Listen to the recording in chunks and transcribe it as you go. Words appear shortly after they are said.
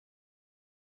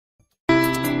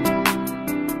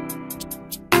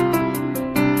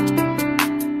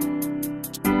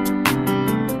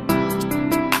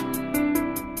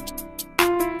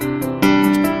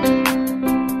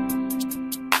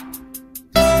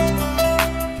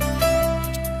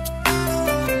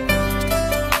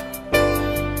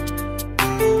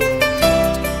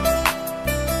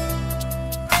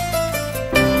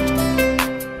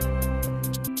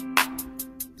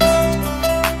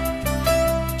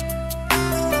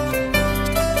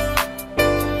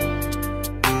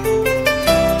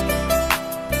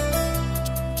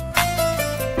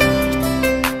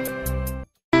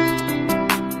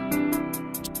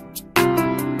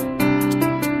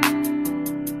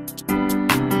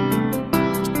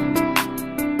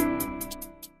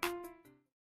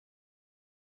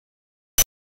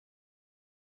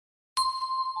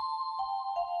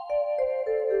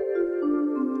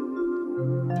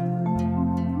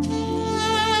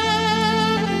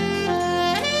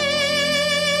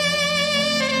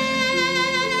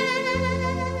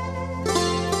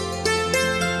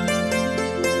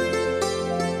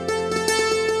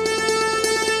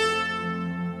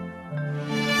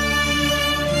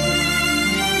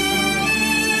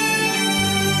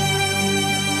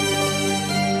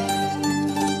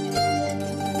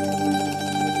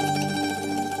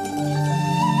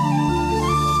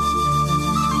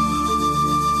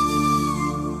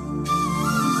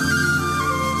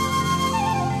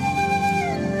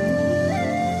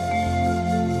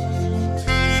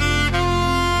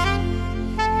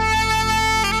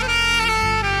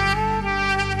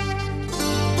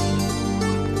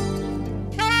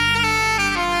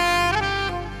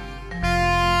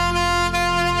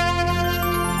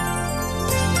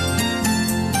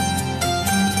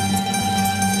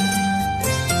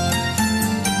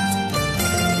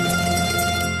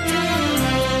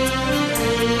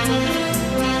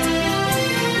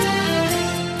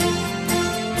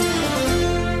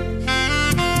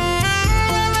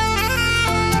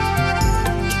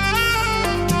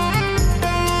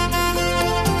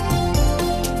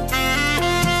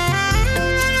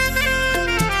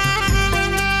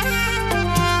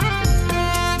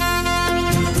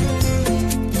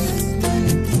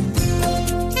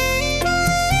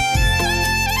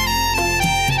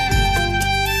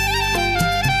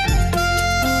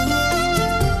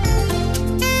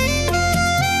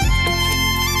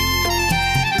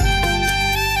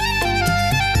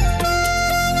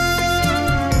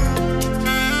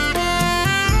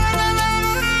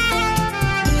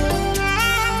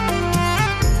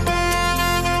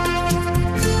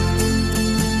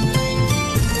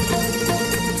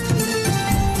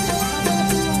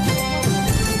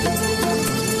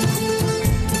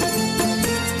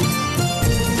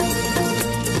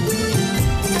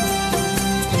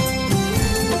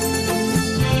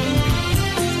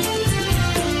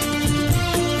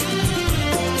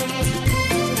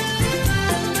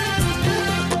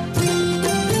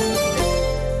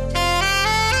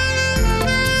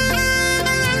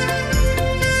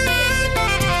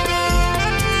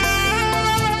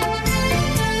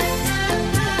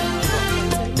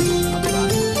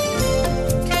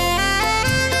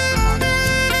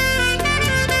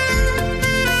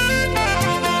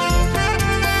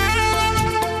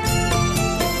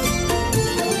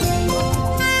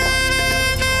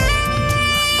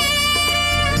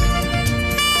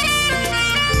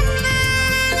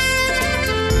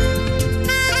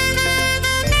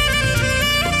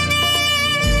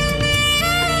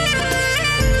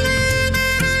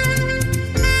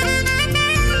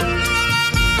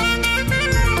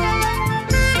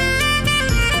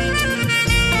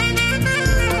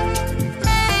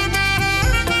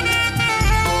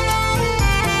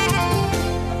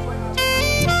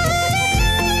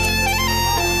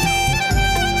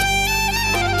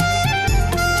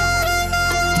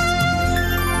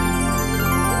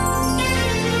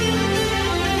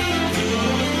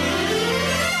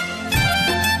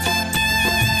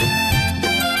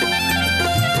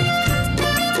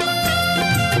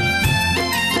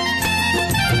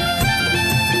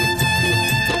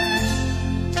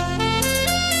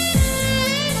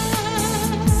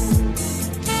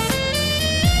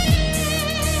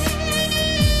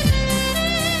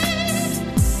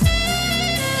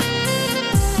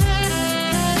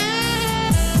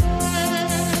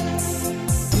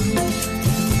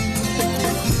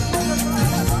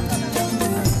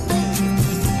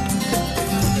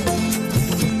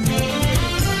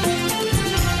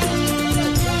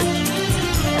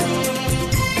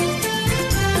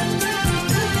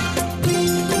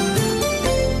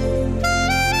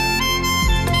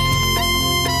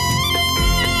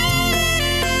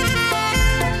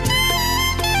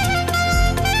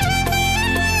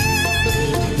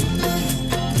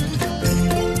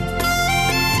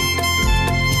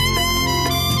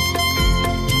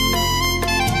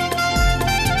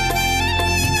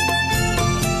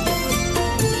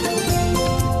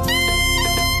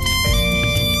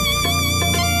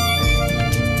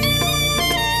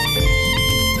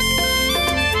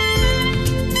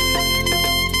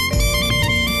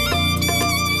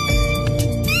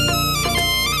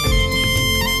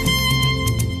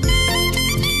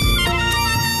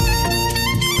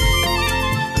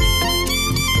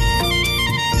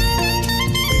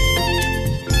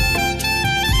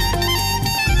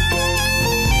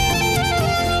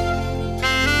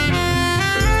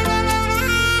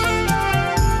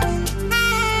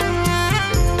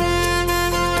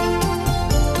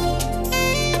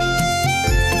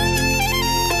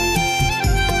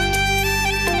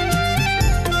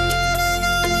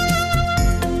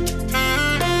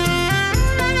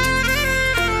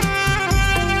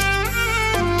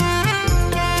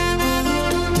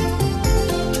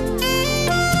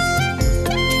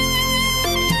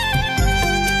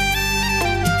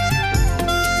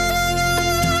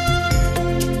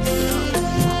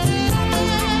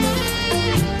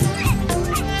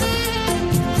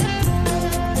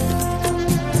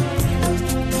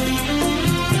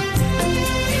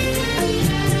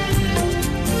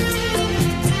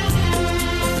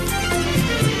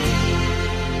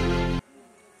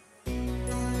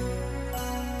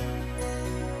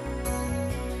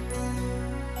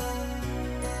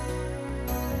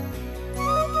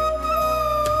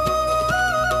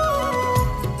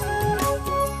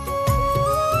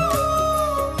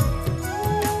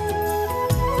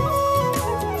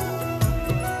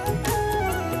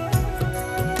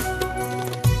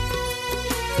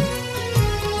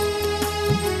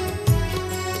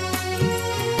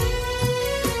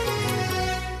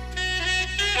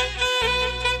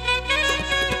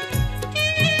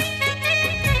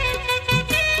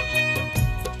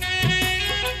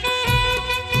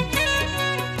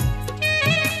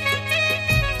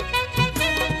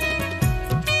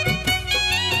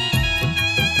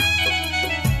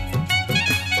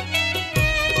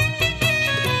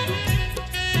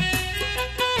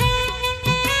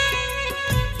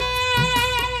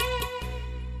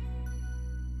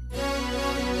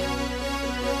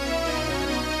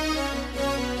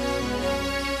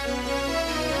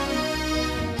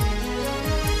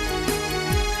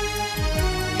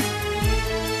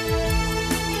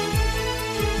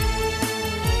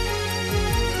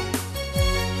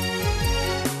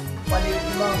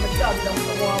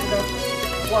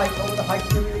Why over the height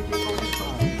of the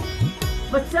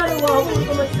but Sally,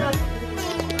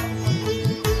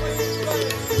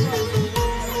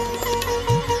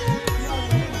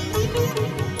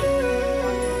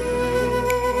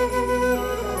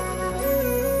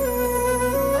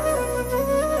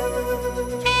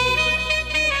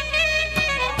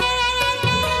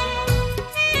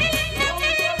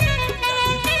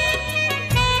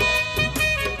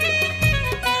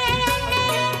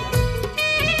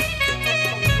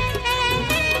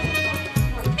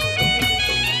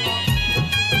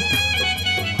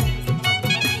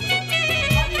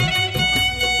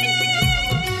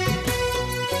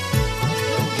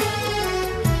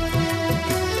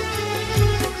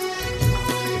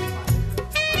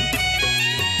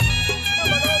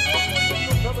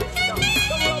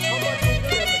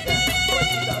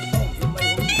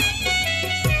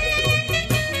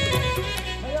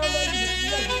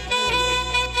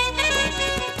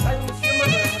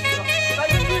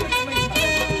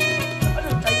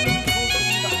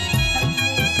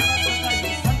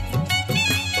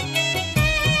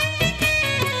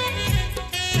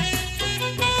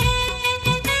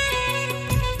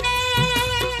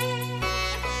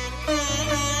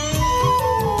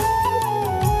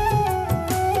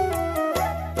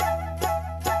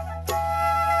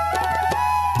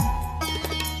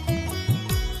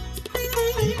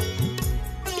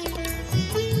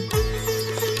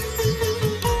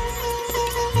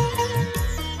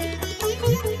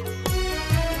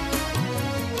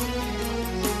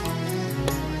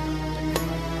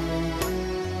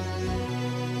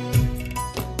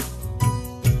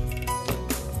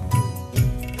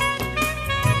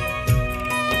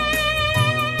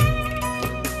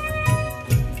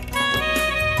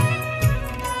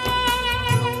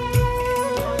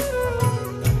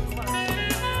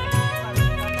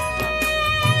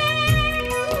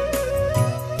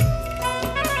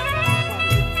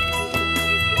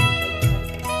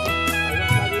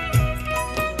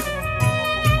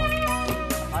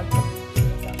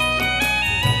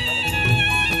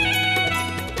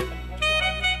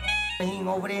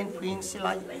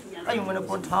 Sila kayo mana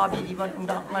pun thabi di ban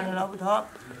undak mana labu thak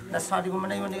nasa di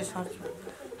mana yang ni sah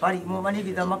hari mau mana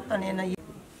kita makan ni na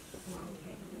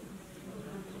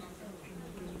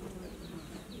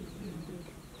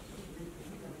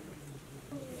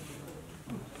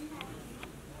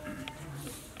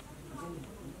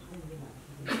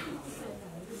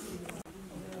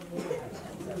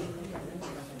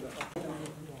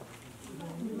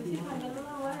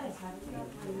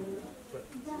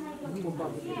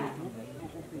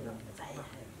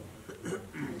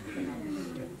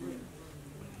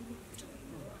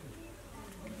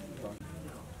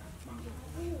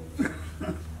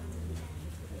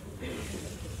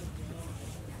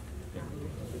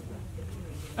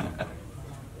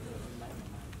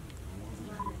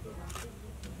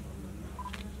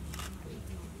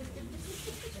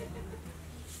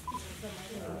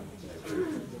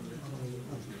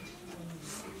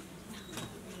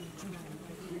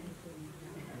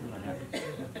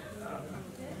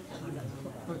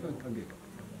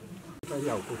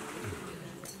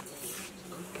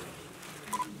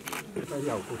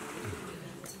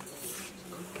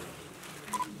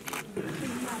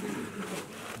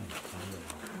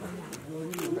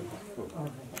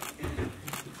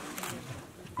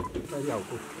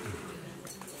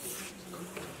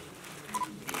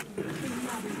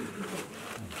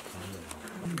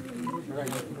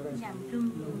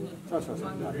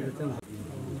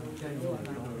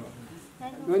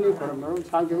Ini korban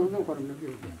sahaja untuk korban lagi.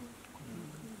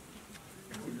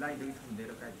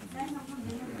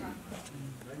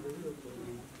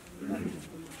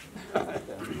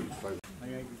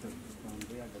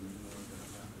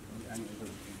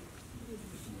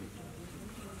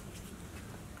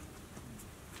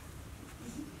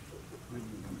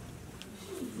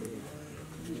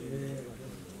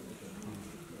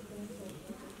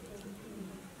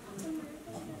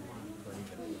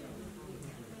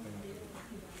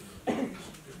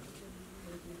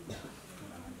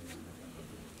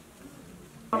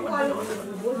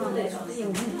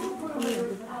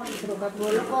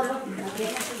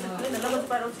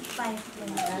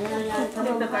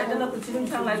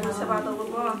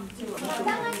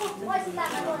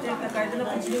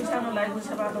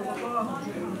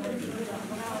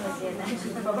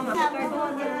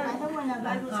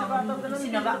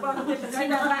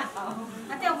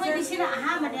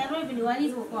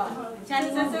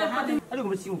 Aduh,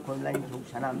 mesti ukon lain tu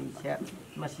sana misal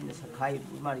masih sakai,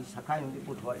 mari sakai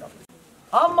untuk putuai lah.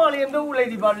 Amal yang tu ulai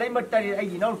di bawah lain materi,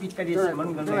 ayi nak fit kari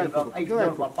semen kalau ayi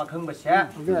nak apa keng besar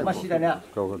masih dah ni.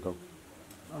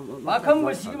 Pakhang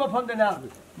basi mafam dana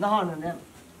nahan ne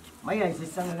mai ai se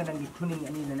sang ga nang thuning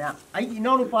ani na ai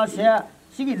ino pa se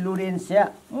sigi luren se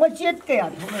machet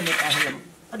kaya thona ne ka helam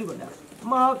adu ba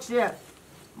mak se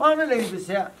mana lei ba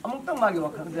se amuk tang ma gi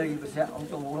wakhang dai ba se amuk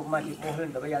tang wo ma gi ko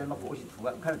hen da ba ya ma ko si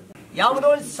thuga khar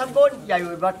yamdon sagon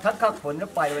yayu ba thak khak phon na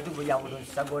pai ba du ba yamdon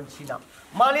sagon sina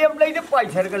maliam lei de pai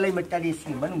ther ga lei ma tari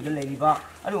si manung de lei ba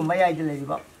adu mai ai de lei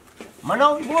ba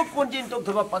manau bu konjin tok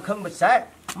thoba pakhang ba sai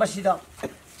masida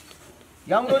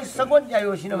Yamdon sagon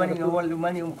yayo sina mani ngawal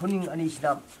mani kuning ani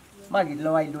sina magi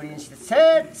lawai lorin sina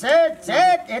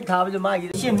set e thabu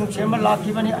magi sim nu chema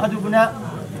lakhi bani aduguna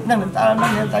nang ta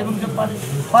nang ta bum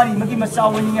pari magi masaw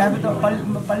ni ha bedo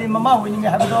pali mama ho ni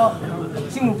ha bedo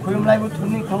singu khoyum lai bu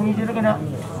thuni khong ni de na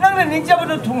nang ne ning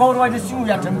jabu thung ho roi de singu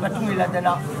ya thang ba tung ila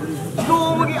dana do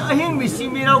magi ahing mi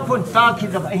simi ra khon ta khi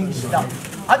da ahing sida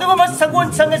adugo mas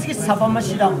sagon sangas ki sabam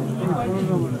masida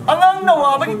angang na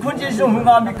wa bagi khonje so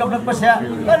hunga mi kablak pa sa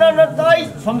kana na tai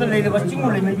somda le ba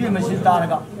chingu le me bi ma sin ta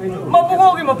ga ma bu go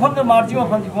gi ma pham da mar ji ma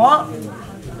pham ji wa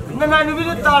na na nu bi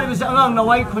da ta ri sa angang na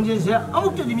wai khonje se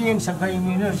amuk te mi yeng sakai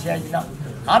mi ne se na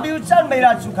abi u chan mai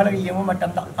ra chu khala gi yeng ma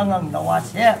tam da angang na wa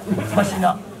se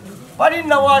masina pari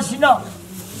na wa sina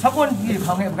sagon gi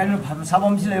khang e ga nu pham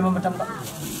sabam si le ma tam da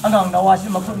angang na wa si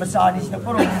ma khut ma sa ni sina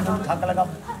ko ro tha kala ga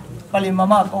pali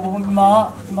mama ko ma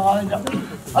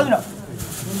aduna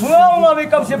Hunga me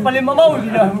kam se pale mama wi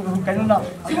na kanu na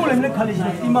simu le ne khali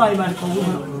si ima ima ko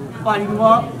pari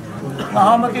wa ma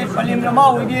ma ke pale mama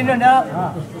wi na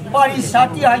pari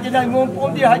sati ha jena ngom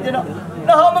pom di ha jena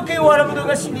na ma ke wa ra bu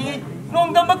ga sini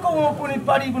nong dam ko ko ni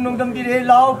pari bu nong dam bi re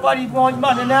lao pari ko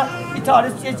ma na ita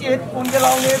re che kon de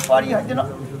lao ne pari ha jena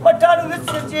pata lu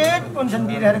che kon san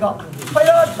bi re ga pa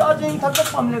ya ta jing thak ka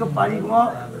pam le ga pari wa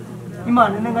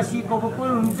Imana na ngasi ko ko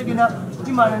rum te kina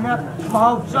imana na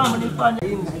mahau samani pan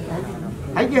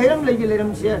ai ge heram legi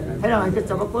leram se hera ai ka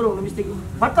chaba ko rum miste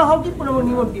pata hau ki puno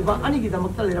ni won piba ani gi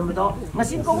damak ta leram da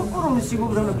ngasi ko rum si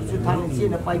go rum na chu thang se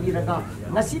na pai gi ra ka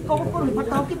ngasi ko rum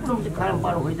pata hau ki puno se kharam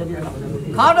par hoi da ra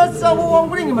khana sa wo ong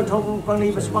bring ma thong pang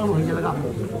ni bas pang hoi da ga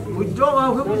withdraw ma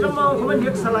ko ma ko ma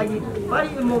nek salagi pai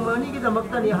mo mani gi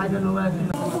damak ta ni ha da no ga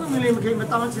ko mi le me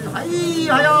ma ta se ai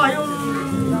haya hayo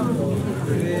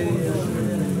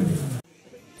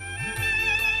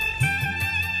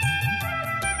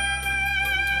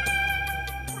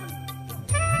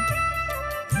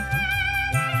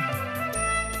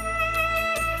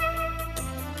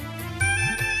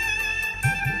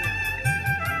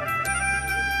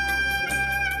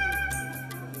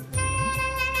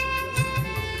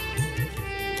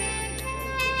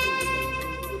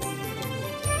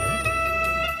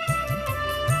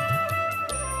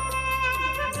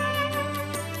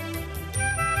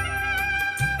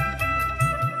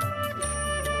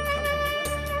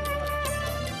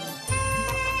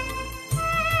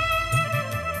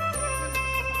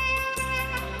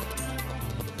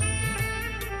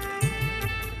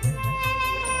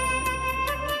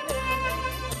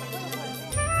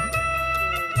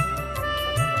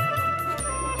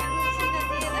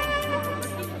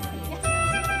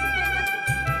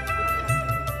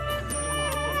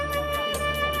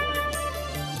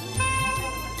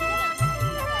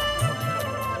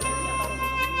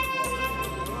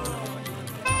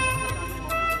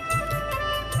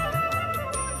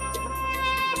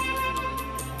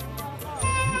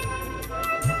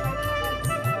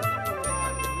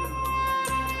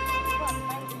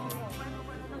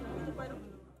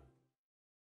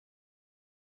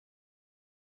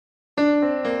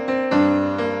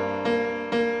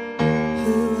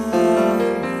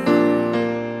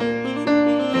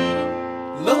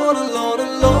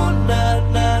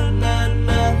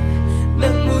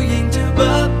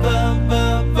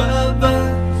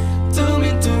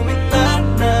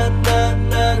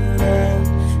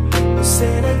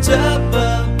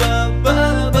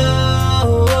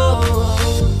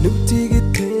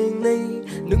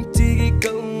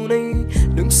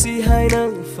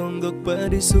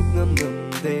suk ngam ngam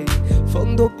de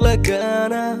phong dok la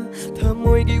gana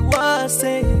thamoy gi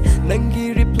wase nangi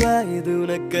reply du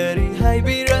na kari hai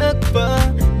bi rakpa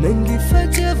nangi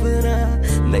fajavana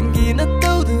nangi na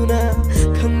tau du na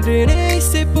khamre ne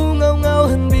se pu ngau ngau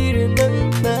han bi re nang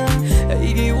na ai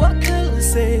gi wakal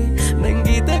se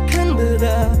nangi ta khan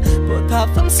bada po tha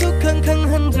pham suk khang khang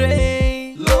han re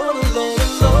lo lo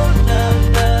lo na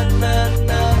na na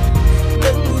na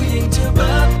nang bu ying cha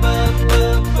ba ba ba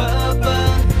ba ba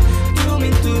tu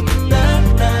min na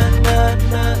na na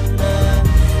na na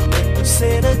nang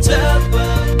se na cha ba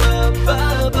ba ba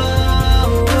ba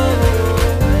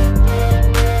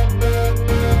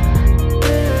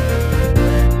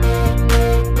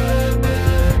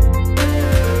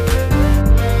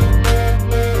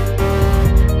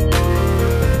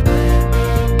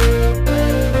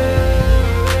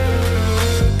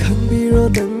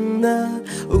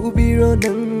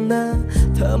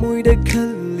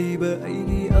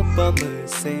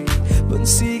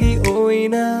Punsigi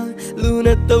oina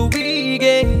Luna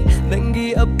tawige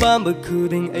Nangi apamba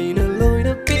kuding aina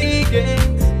loina pige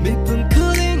Mipun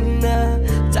kuding na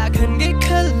Takhan gi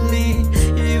khali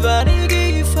Ivani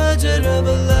gi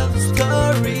fajaraba love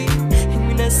story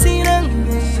Himina sinang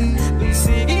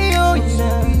Punsigi oina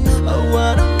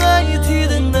Awana ngai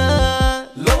thidana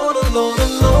Lona lona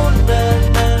lona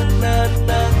na na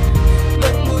na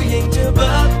Nangbu yang jaba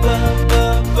ba ba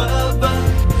ba ba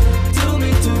To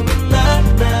me na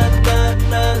na na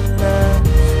na na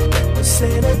Nangbu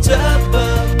say na jaba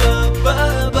ba ba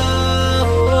ba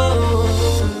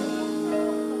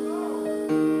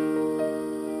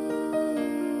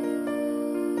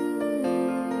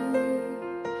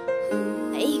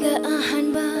Aiga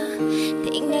ahanba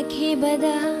tingna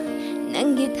khibada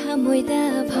Nangi thamoida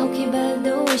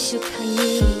phaukhibado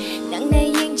shukhangi Nangna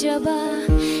yengjaba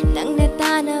Nangna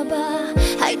tanaba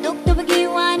Haidoktabagi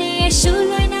wani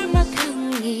Shuloy na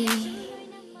makhangi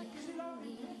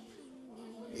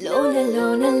Lona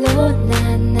lona lona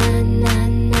na na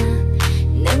na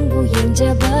Nangbu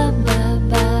yengjaba ba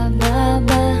ba ba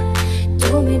ba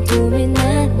Tumi tumi na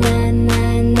na na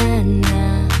na na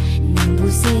Nangbu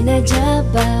sina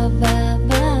jaba ba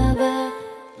ba ba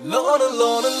Lona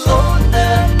lona lona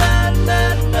na na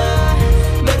na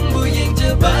Nangbu yang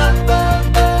jaba ba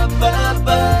ba ba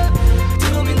ba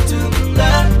Tumin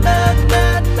na na na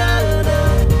na na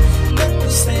Nangbu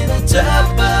say na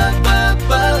jaba ba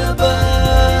ba ba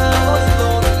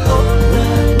Lona lona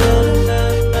na na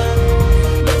na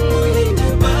Nangbu yang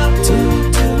jaba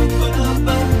ba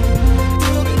ba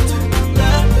Tumin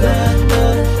na na na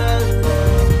na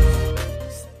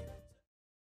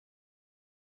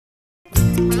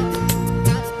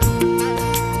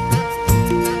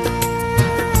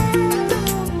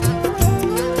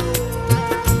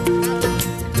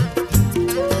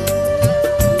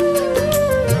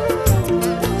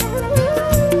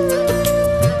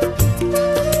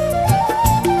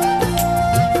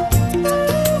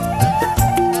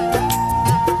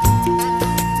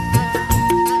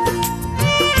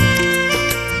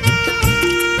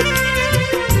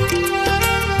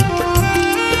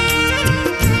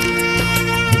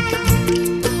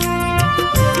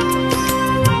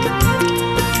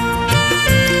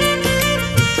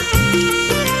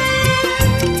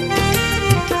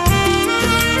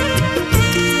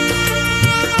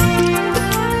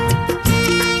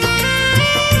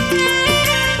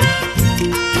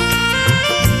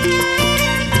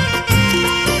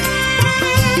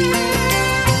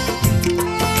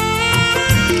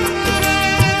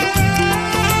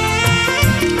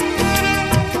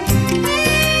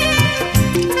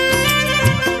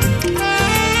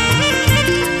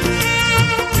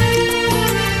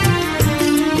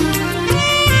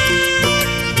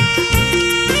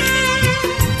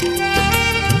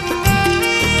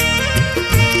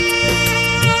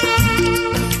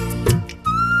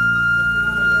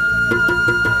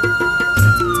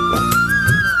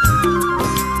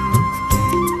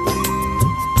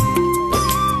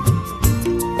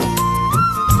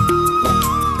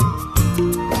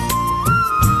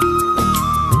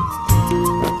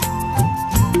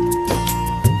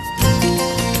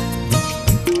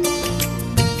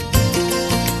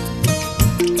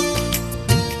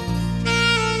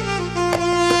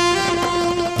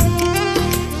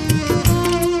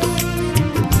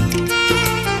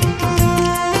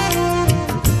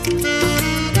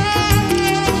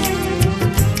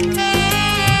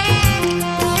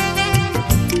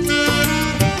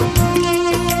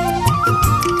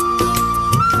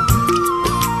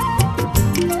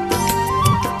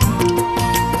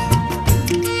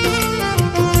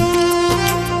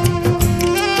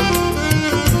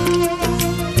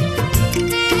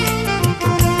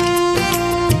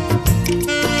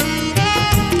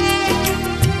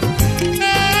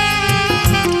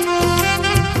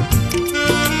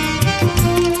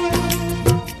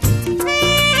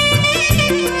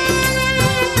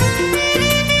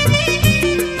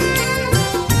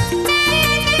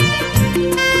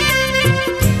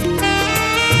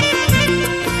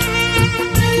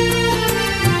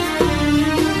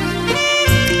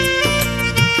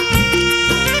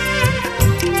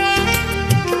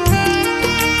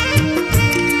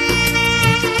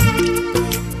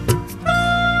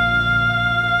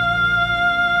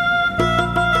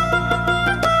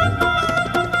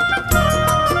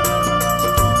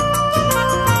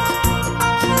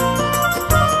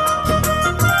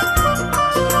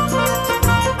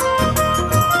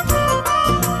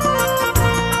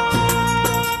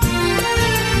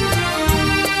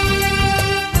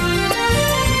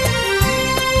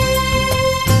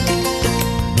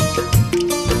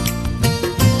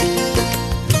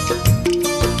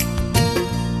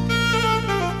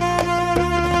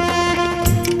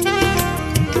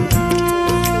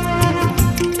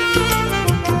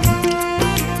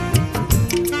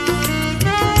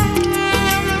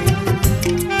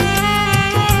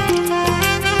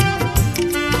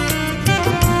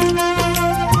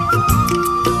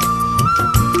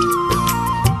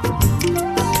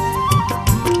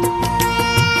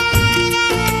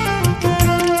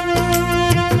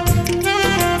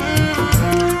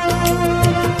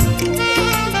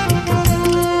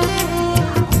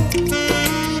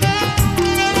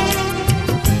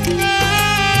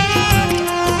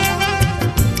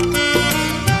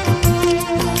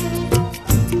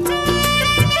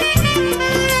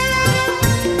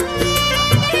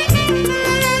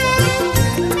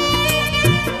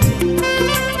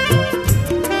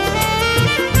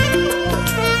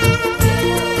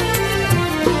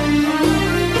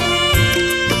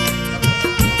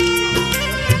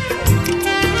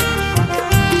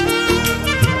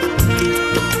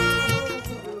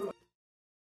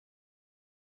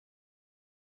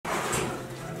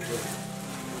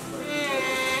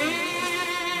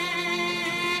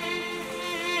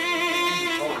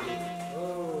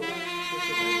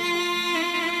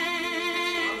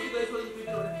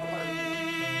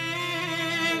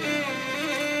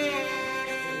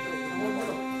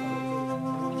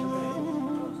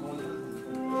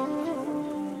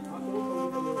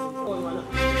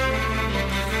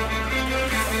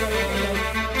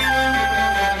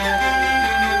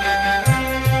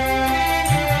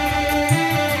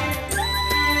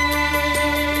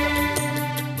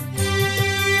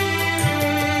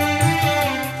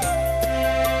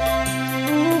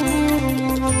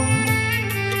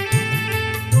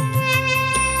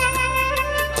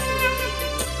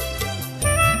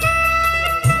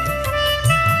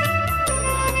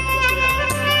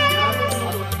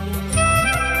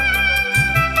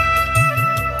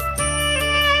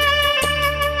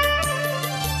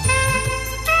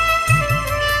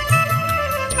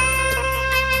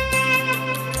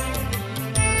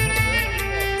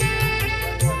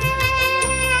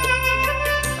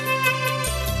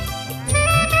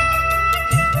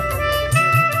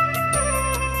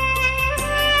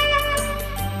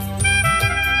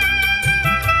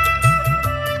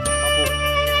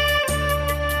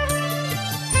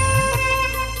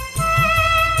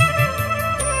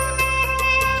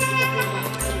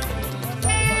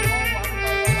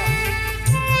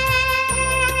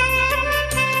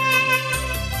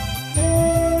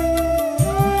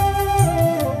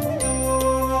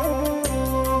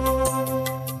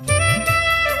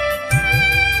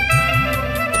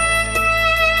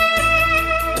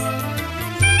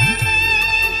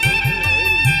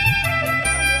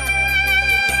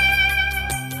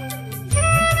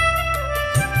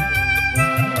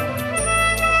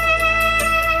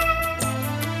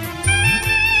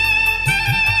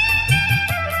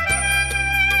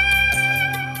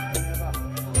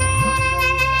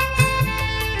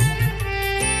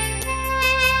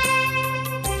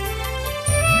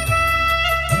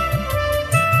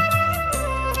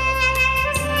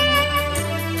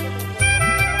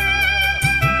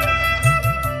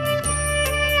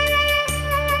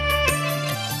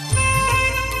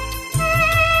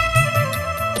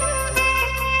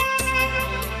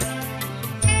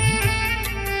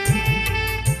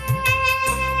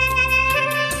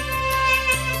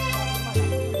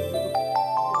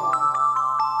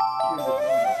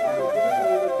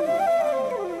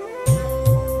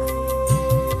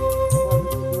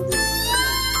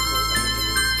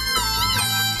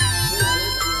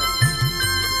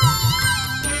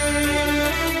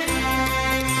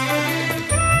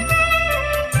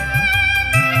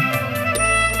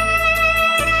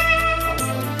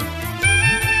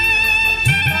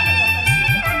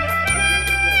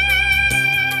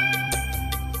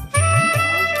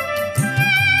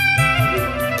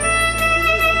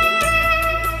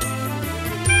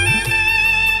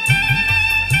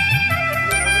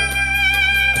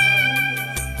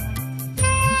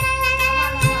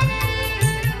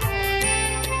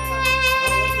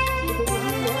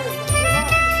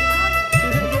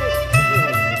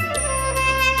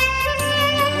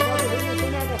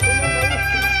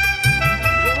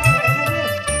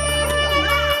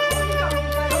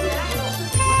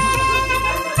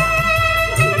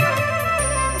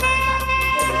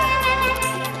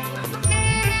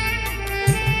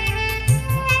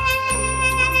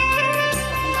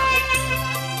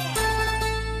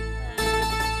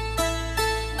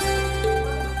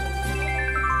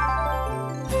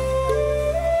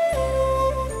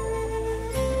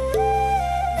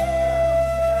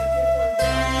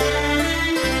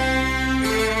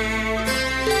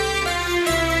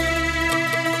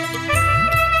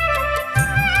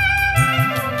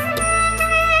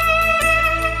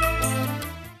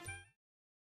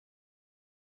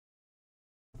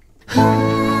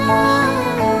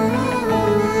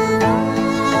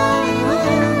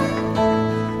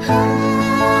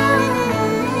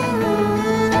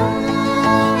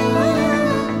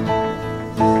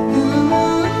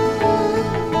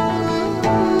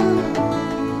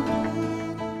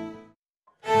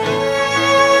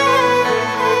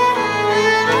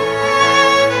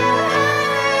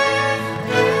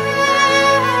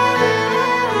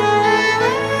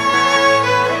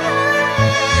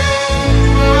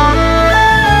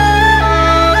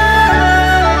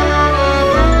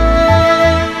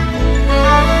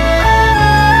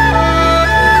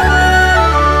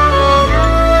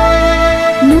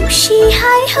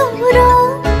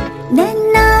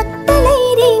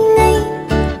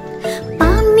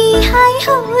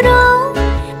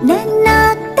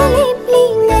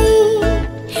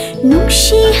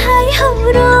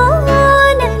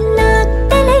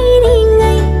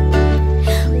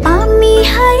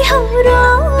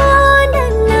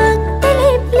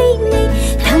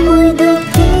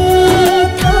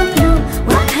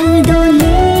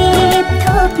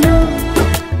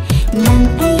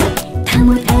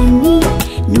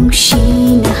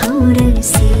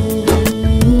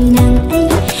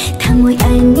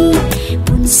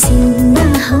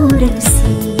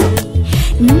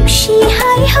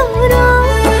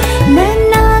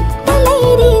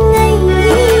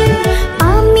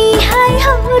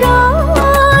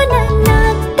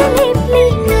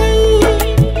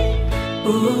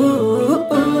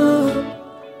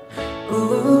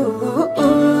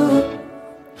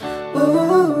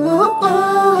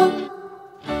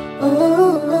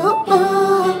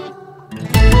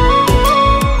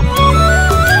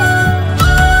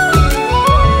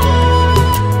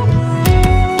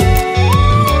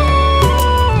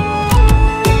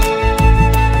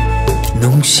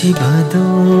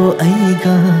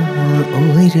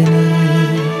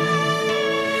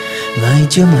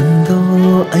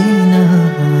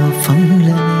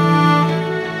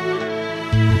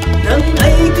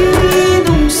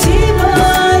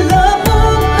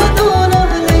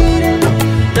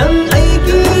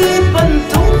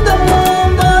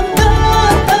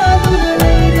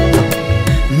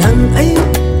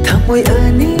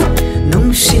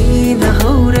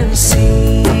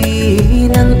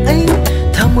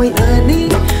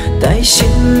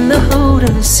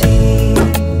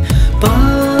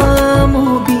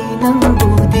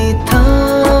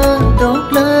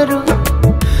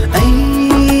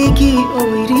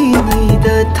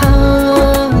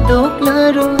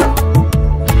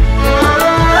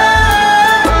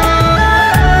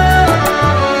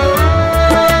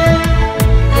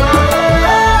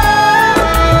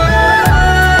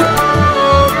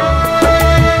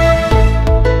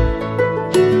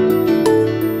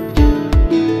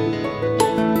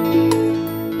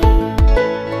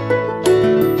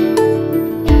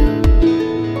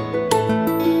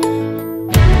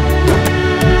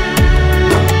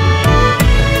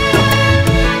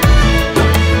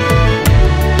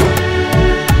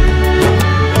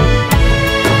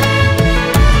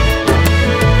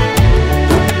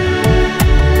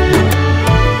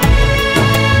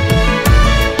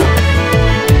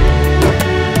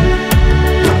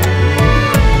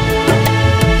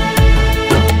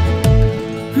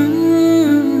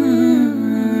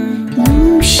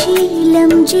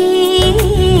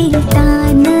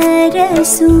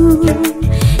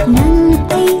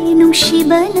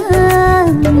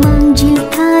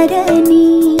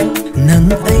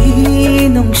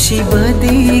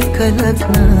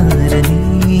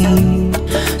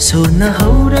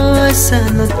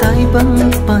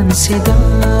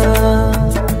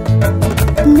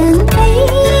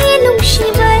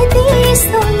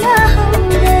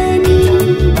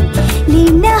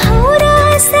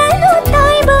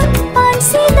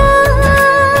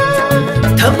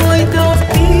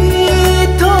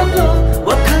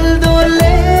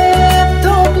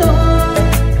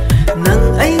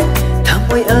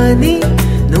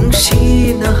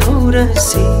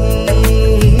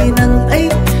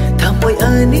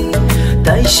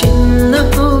Tại xin nó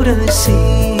hô ra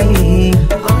si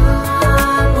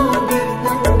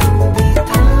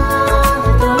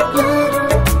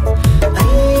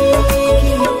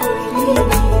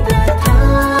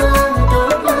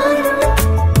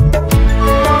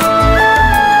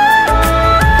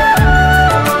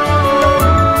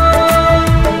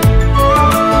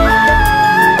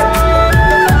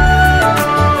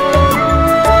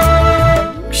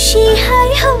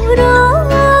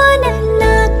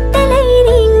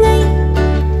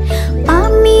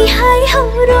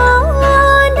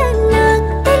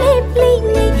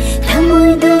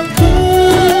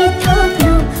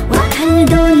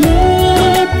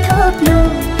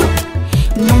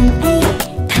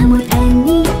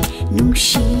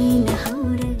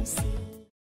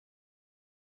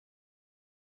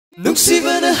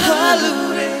Nuksibana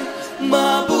halure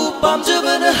Mabu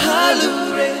pamjabana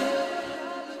halure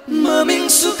Maming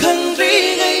sukhangri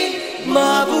ngai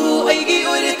Mabu aigi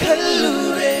oire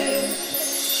khallure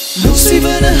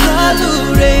Nuksibana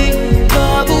halure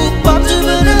Mabu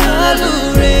pamjabana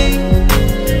halure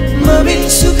Maming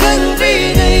sukhangri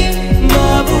ngai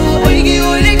Mabu aigi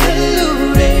oire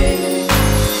khallure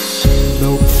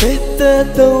Nau feta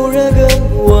tauraga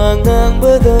wangang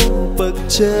bada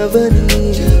pakchabani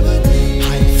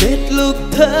Hai fet luk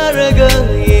tharaga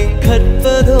yeng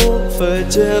khatpado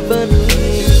fajabani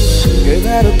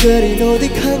Ganaro kari no di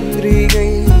khangri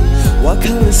ngai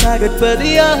Wakhang sagat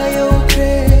padi ayo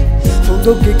kre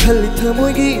Fongdok ki khali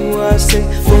thamoy gi wase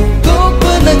Fongdok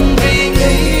panangri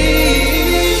ngai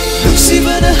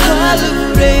Nuksibana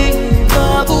halure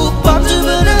Mabu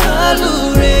pamjabana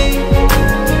halure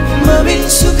Mamin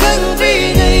sukhangri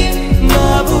ngai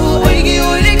Mabu aigi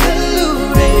oire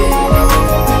khallure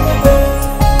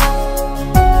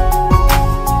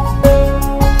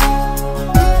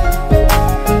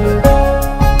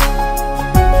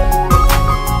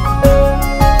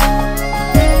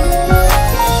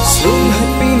Sum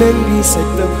happy nangi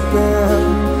saklamna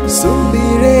Sum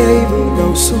bire aibu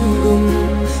nau sungum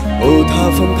O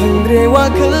thafam khangre wa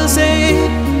khalse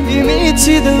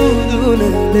Imichi du na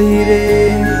leire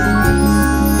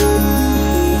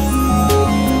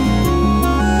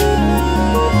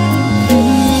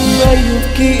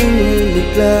Ayuki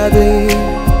ingliklade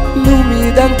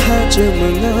Lumidang thaja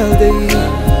mangade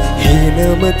Hena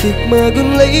matik magun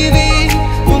leivi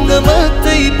Punga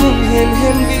matai pung hen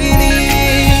gini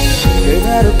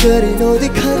Ganaro kari no di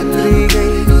khangri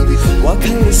gai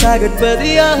Wakhang sagat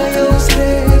padi ayo se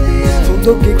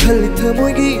Fongdok ki khali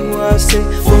thamoy gi wase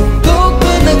Fongdok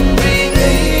panangri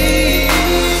gai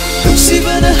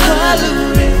Nuksibana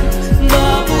halure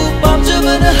Mabu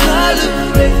pamjabana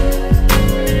halure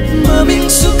Maming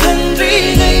sukhangri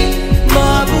ngai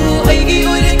Mabu aigi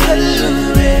oire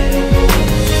khallure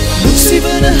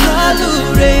Nuksibana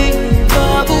halure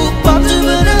Mabu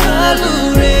pamjabana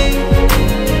halure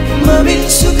Maming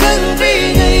sukhangri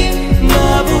ngai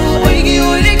Mabu aigi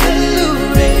oire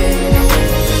khallure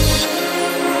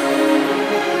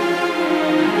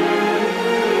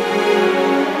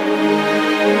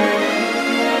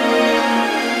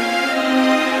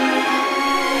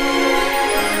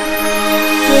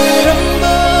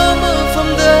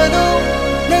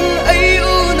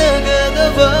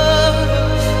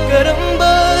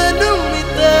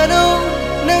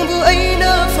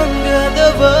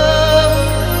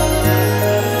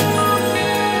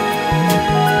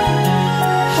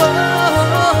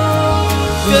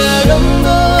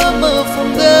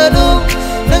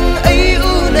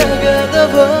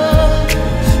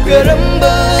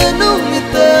Karamba nung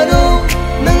itano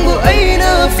Nangbu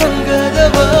aina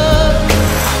fangadaba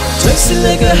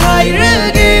Chaksilaga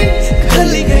hairage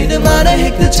Khali gaida mara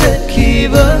hekta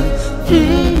chatkiba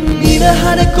Nina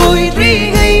hana koi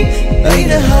ringai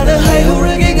Aina hana hai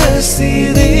horage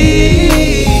ngasidi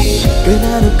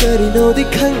Ganano kari no di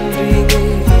khangri ngai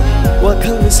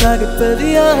Wakhang sagat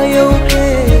padi ayo ke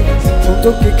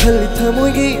Fongdok ki khali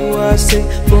thamoy gi wase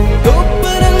Fongdok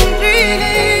panangri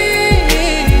ngai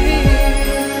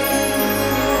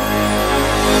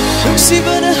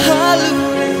Nuksibana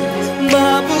halure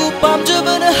Mabu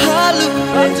pamjabana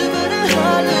halure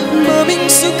Maming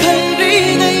sukhangri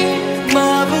ngai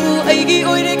Mabu aigi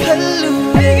oire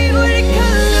khallure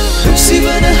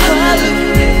Nuksibana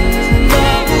halure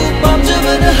Mabu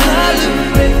pamjabana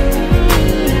halure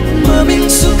Maming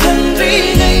sukhangri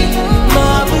ngai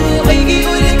Mabu aigi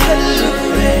oire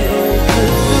khallure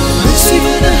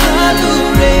Nuksibana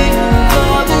halure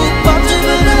Mabu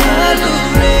pamjabana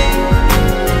halure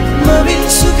Maming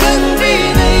sukhangri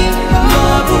ngai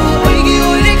Mabu aigi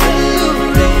oire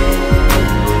khallure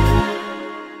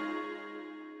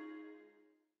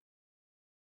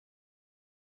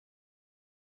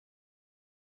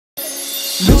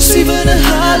Nuksibana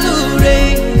halure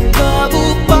Mabu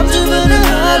pamjabana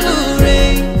halure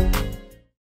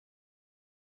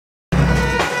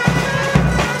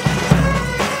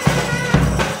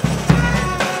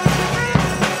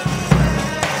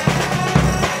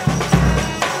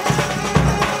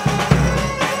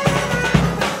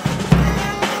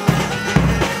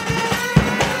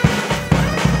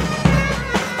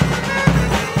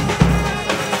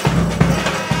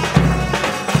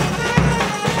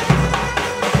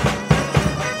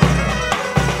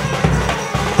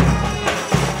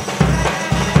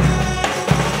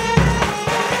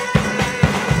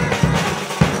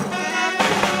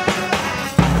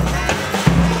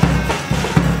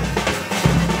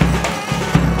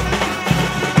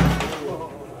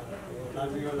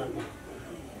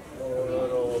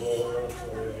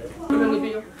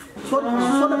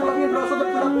Sudah pulang bro, sudah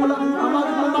pulang.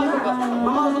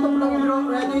 Mama sudah pulang bro.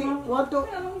 Ready? 1,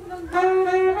 2.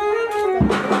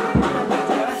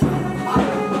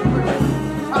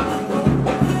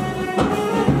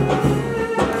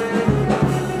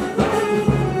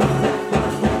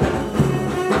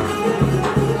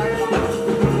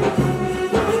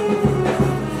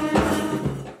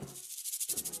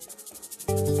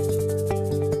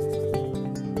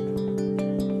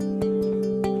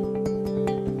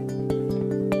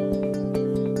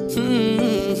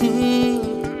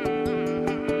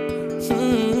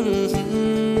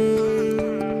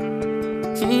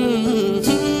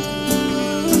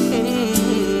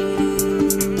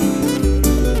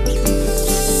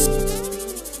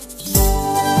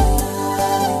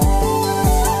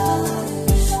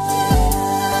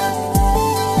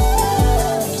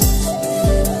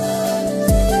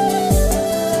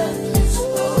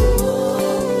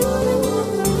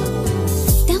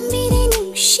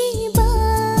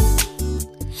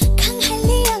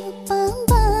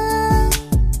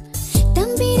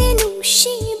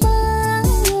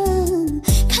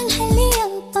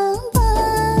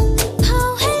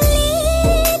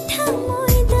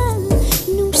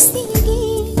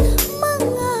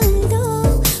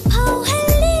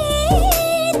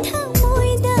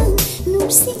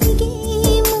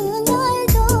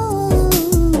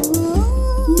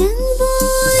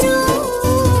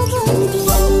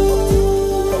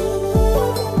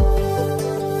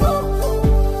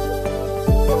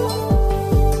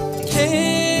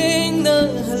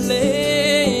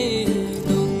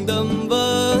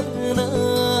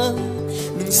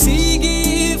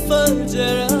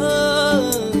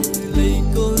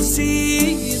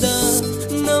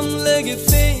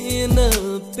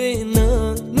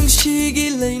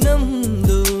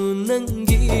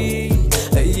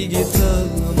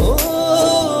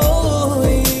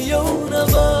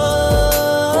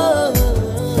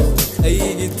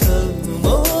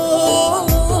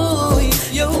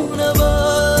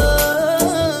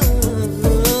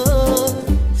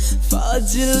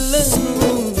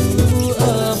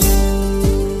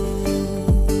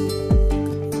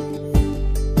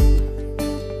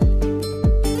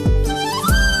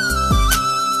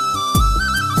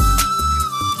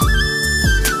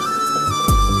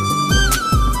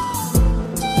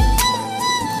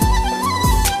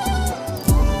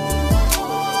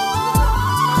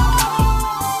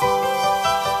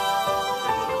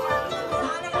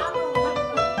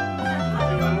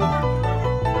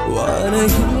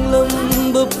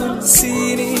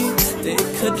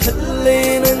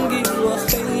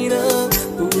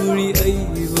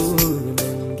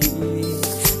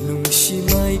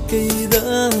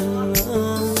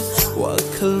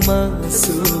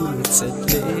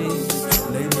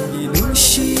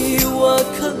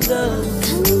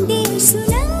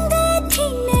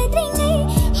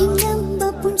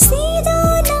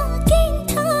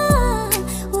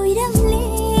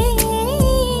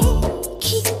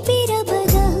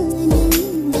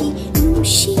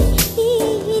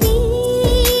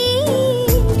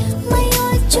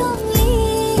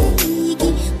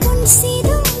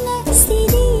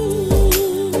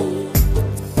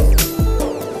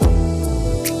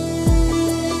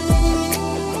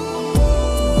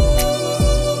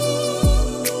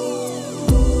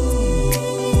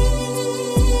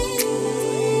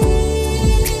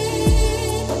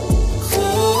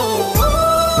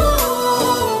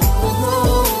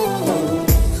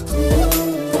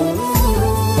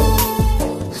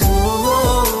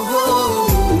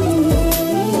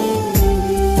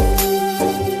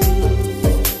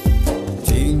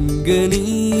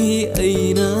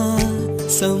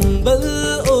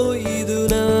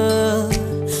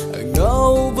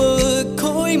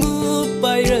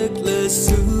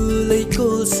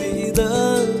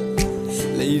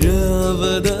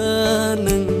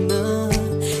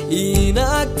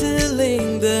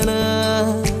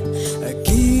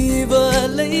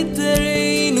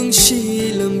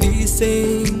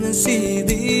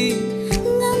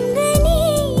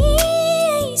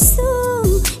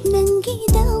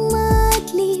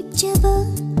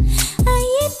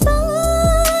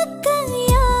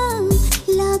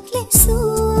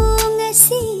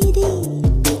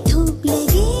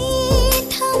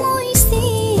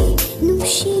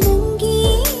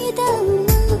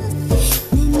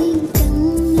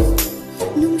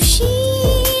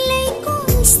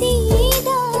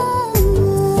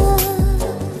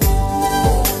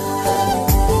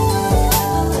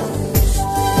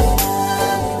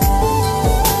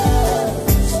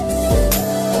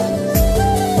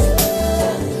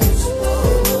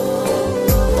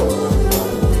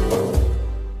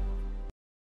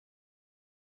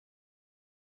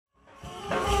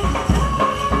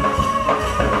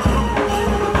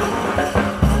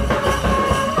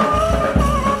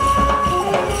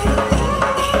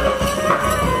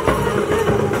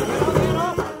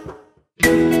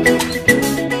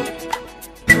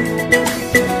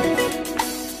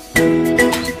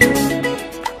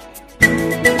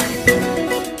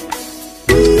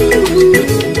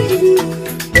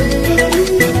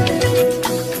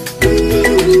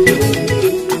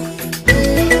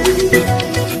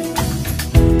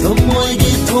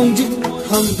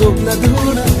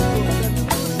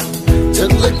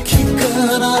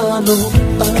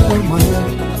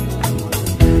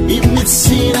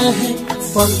 Numisina hai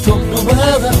pantok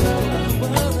nubada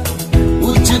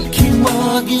Ujat ki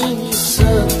magi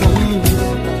satam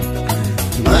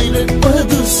Nairak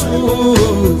padusu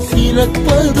Tirak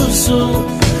padusu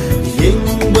Yeng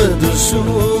badusu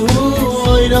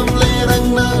Oiram lerang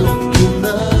na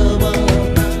kundaba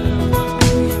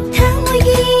Thang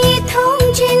ogi thong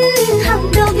jin ham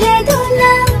dog le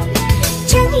dola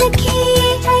Chang lakhi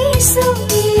ai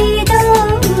sumi do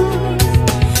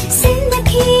Sen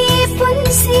lakhi pun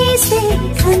si se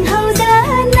khan hau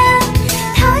dana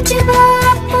Tha jaba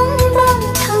pung bang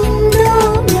thang do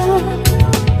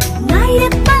Ngai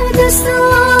rak padusu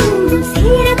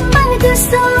Tirak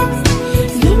padusu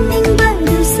Yeng ning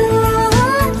badusu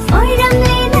Oiram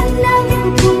lerang na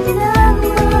kundaba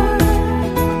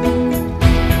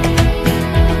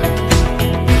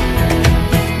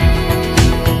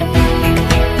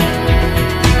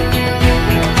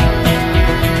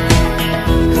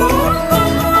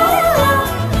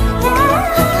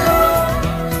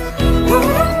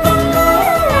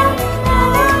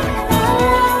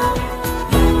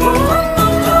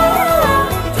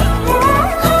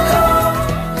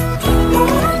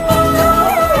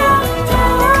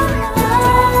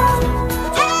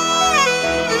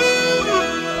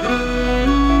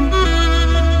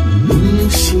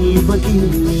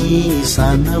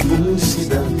Sana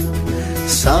bungsida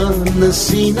Sana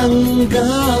sinangga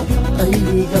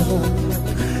aiga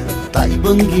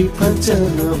Taibangi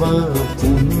pajaba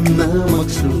punna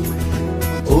maksu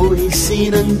Oi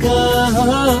sinangga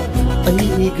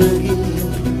aiga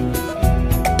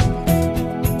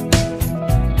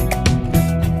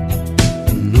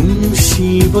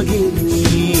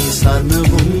Nushibagi sana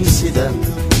bungsida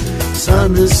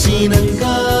Sana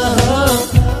sinangga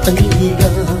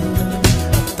aiga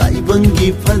Taibangi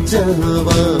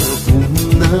pajaba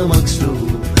punna maksu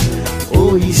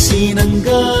Oi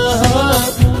sinangga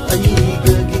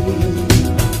aigagi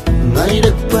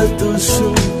Nairak padusu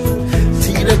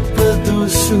Tirak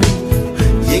padusu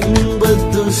Yeng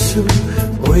badusu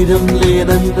Oiram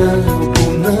lerang na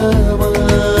punama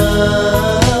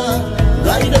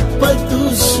Nairak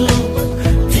padusu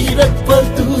Tirak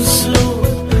padusu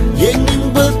Yeng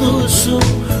badusu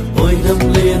Oiram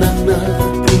lerang na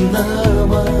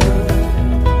punama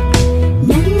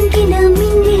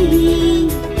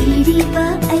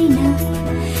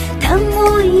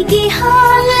Ki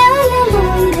halala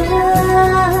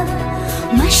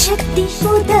mashakti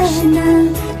udana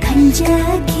khanja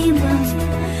kiba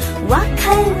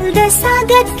wakhal da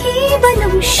sagat ki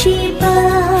banam shiba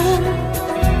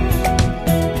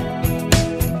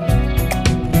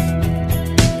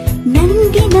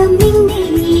nangi namini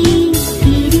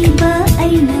iriba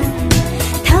aina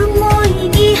thamoi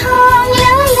ki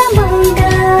halala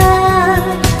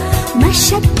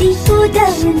mashakti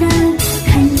udana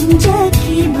khanja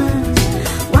kiba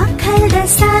wakhal da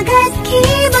sagat ki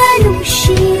banam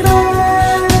shiba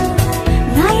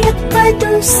nairak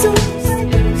padusu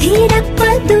thirak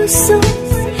padusu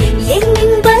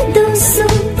yenging padusu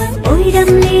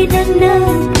oiram lerang na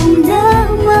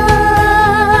kundama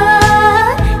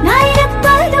nairak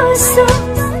padusu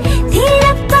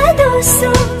thirak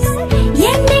padusu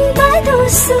yenging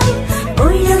padusu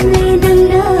oiram lerang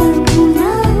na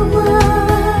kundama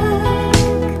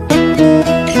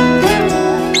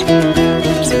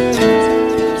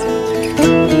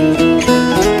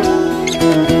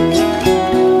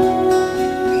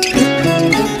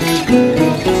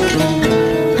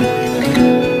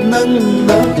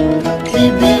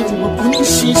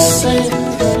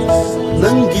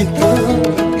Nangita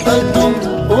adum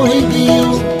oidiu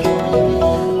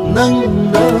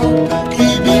Nangna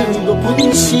hibing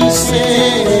punsi se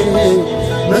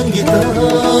Nangita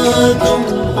adum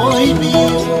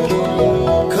oidiu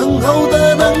Kang hauda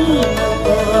nang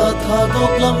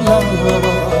thadok lam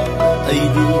lava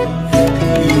Aidi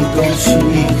ikong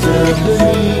sui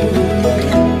jagani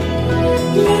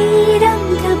Lerang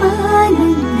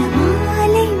kabanan na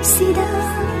maling sida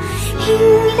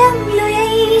Hilang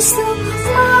loyay so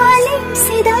maling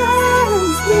sida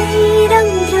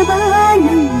Lerang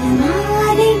kabanan na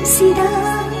maling sida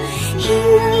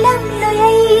Hilang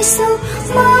loyay so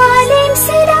maling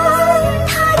sida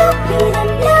Harap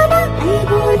bilang lama ay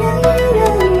bulang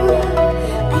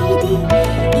Ay di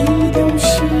idong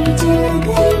si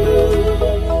jagay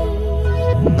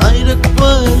Nairak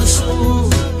padusu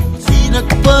Tirak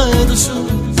padusu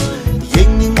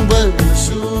Yenging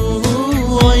badusu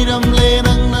Oiram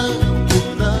lerang na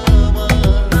kundama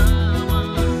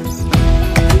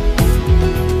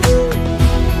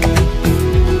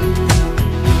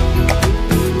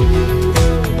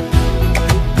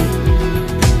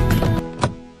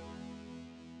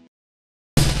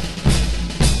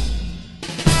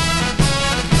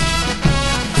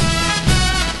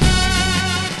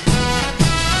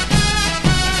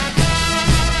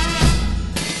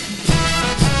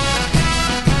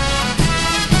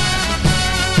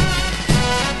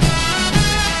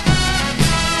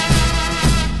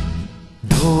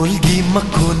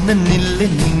Makona nille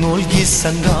ningolgi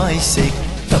sangai se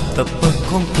tap tap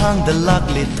khong thang da lak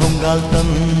le thongal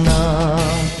tamna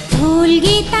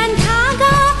Holgi tan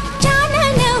thaga chana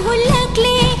na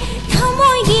hulakle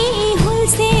thamoigi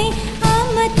hulse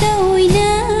amata oina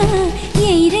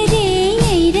yeira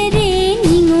re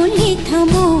ningolgi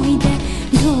thamoida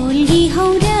dholgi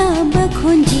haura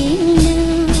bakhonjena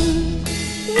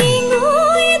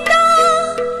ningoita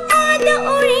ada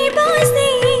ori base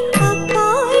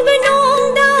apai banong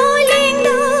daling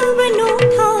da banong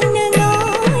thana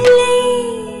ngale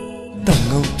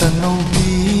tangau bi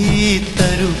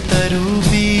taru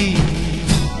bi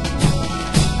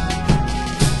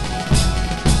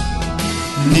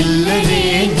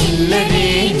nillare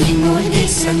ningolgi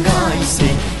sangai se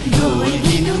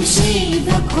dholgi numsi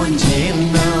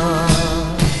bakhonjena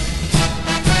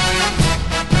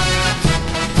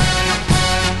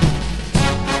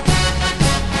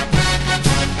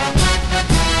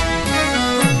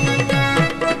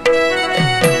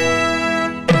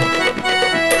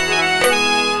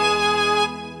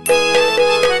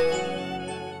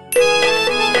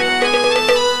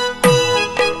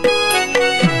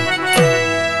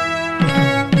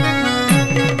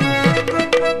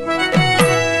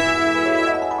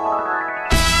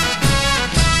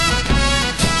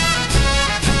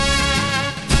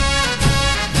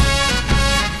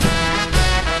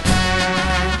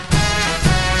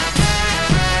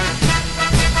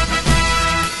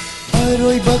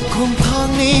Aroiba khom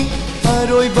thangni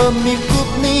aroiba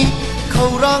mikupni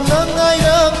khaurang ngai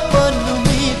rakpa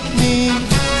numitni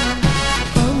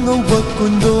angauba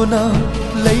kundona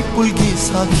leipulgi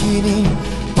sakhini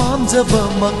pamjaba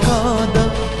makada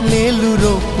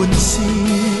leluro punsi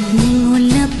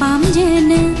ningolla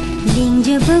pamjana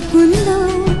lingjaba kundo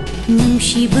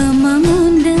numshiba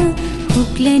mangonda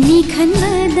huklani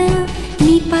khanbada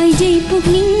ni paijai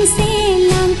pugning se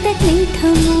lam taklei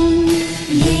thamon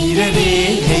Heira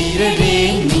re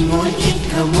ningolgi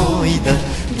thamoida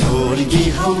dholgi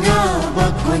haura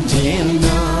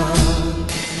bakhonjena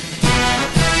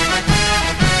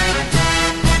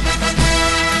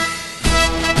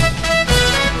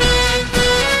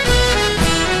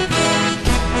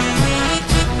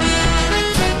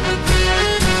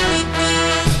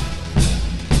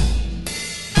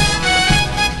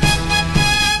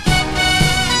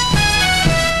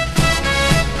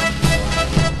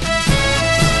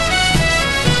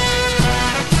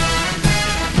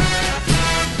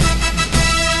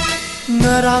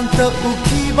Ngarang ta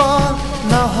ukiba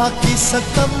nahaki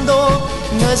sakamdo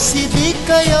ngasidi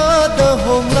kaya da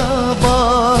homlaba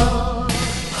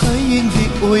hayindi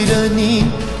oirani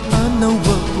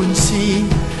anauba punsi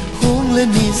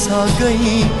honglani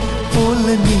sagai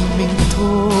holani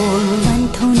mingthol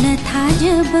Banthona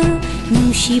thajaba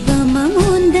numshiba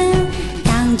mangonda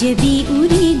tangjabi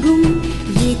urigum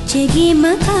yechege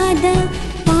makada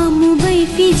pamubai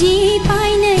fiji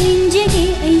paina injege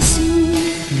aisu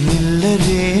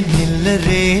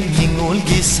Nillare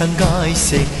ningolgi sangai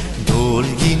se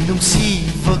dholgi numsi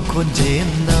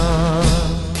bakhonjena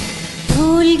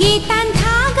Holgi tan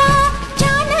thaga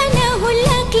chana na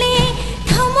hulakle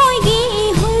thamoigi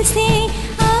hulse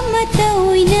amata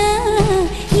oina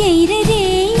yeira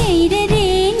re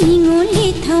ningolgi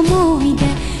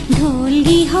thamoida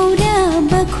dholgi haura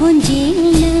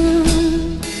bakhonjena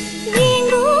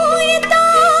ningoita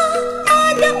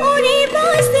ada ori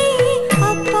base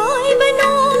apai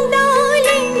banong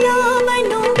daling da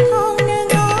banong thana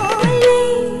ngale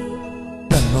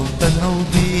tangau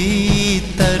bi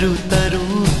taru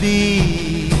bi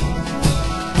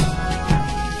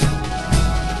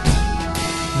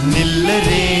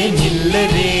nillare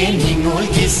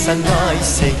ningolgi sangai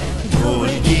se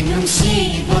dholgi numsi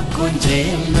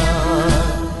bakhonjena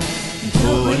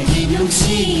dholgi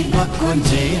numsi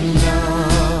bakhonjena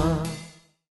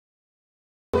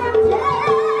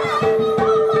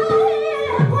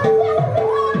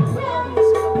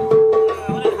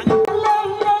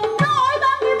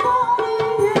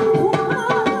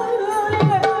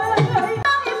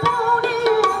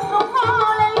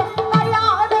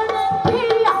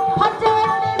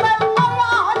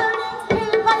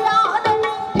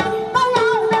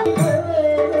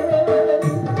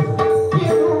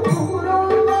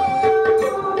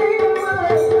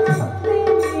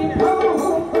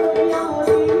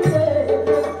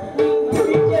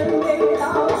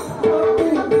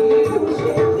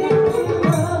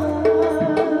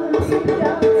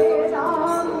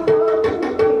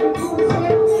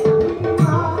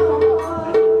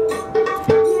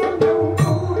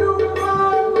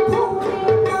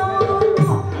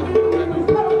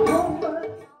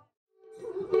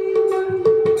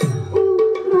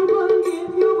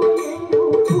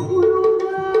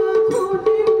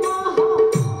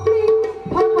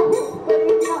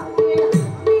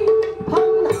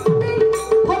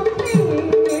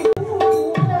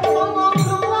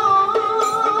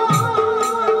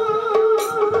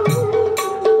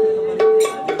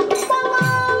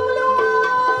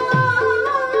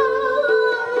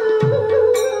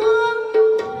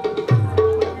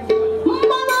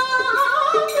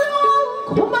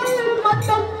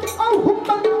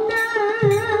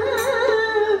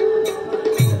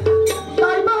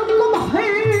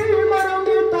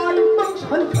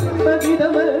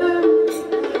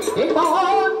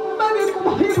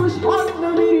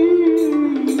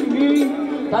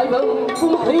Hãy subscribe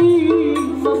cho kênh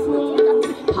Ghiền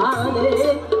Mì Gõ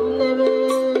để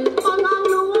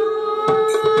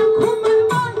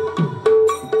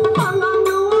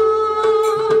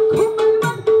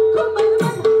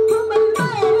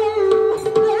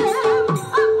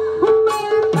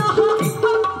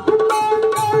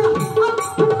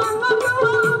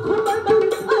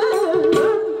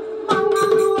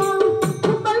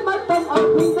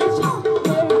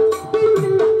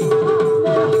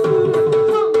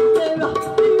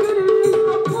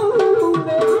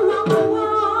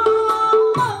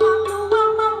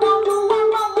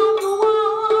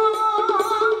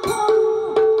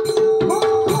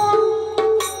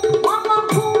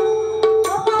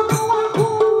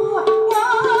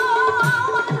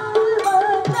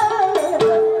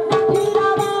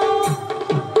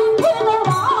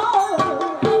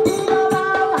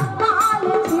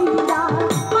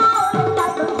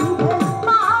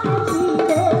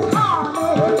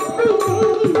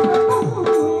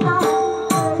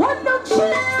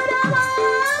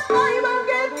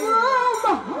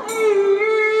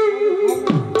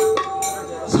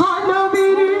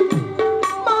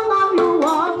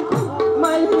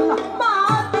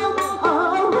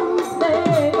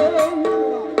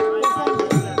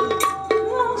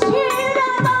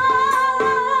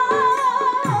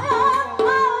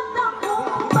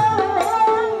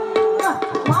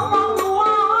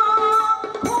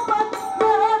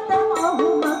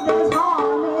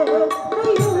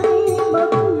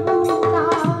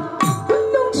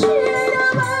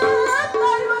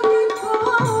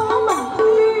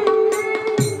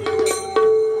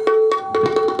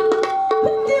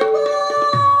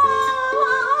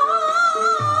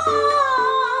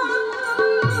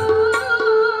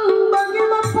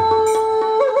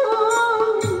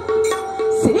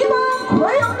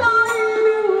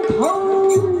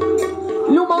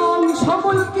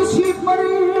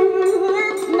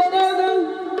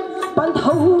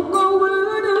không bỏ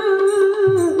lỡ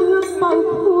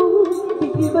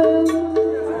những video hấp dẫn.